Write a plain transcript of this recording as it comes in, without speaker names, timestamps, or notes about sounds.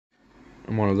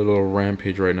I'm on a little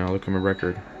rampage right now. Look at my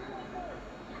record.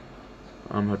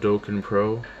 I'm Hadoken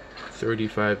Pro.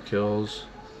 35 kills,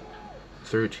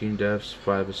 13 deaths,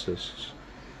 5 assists.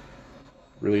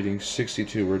 We're leading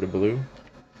 62. We're the blue.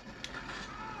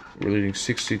 We're leading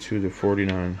 62 to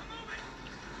 49.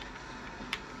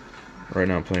 Right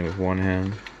now I'm playing with one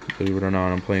hand. Believe it or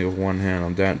not, I'm playing with one hand.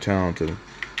 I'm that talented.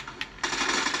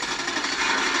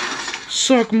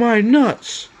 Suck my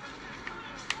nuts!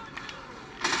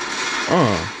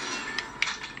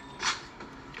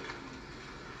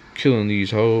 Killing these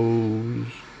hoes.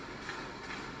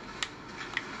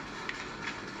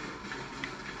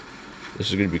 This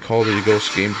is going to be Call of Duty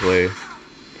Ghost gameplay,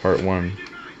 part 1.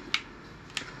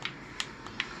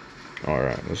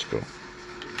 Alright, let's go.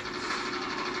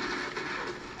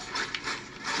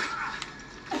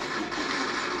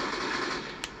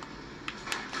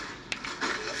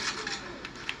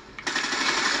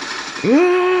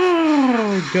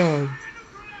 Oh, God.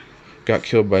 Got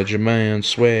killed by Jermaine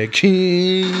Swag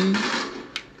King.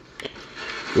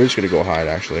 We're just going to go hide,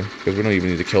 actually, because we don't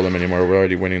even need to kill them anymore. We're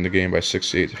already winning the game by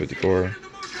 68 to 54.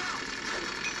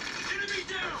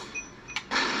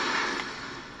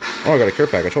 Oh, I got a care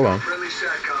package. Hold on.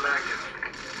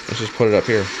 Let's just put it up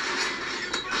here.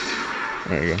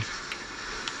 There you go.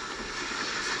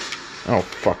 Oh,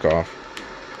 fuck off.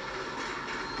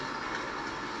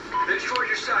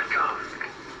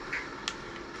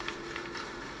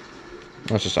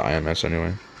 That's just IMS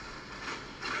anyway.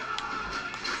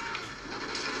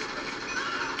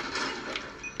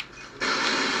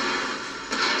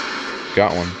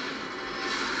 Got one.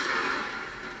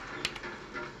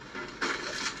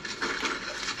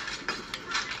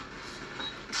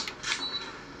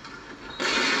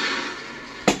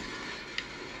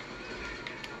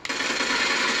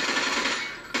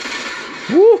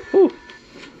 Woo-hoo!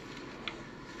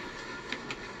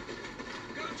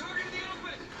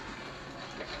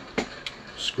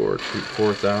 Scored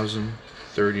 4,000,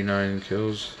 39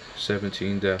 kills,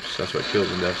 17 deaths. That's what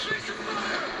kills and deaths.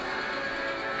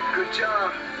 Good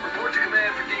job. Report to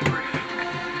command for debrief.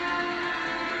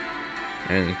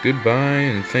 And goodbye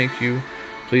and thank you.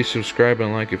 Please subscribe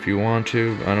and like if you want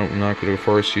to. I'm not going to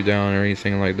force you down or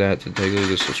anything like that to tell you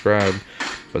to subscribe.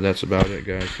 But that's about it,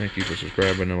 guys. Thank you for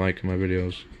subscribing and liking my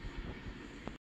videos.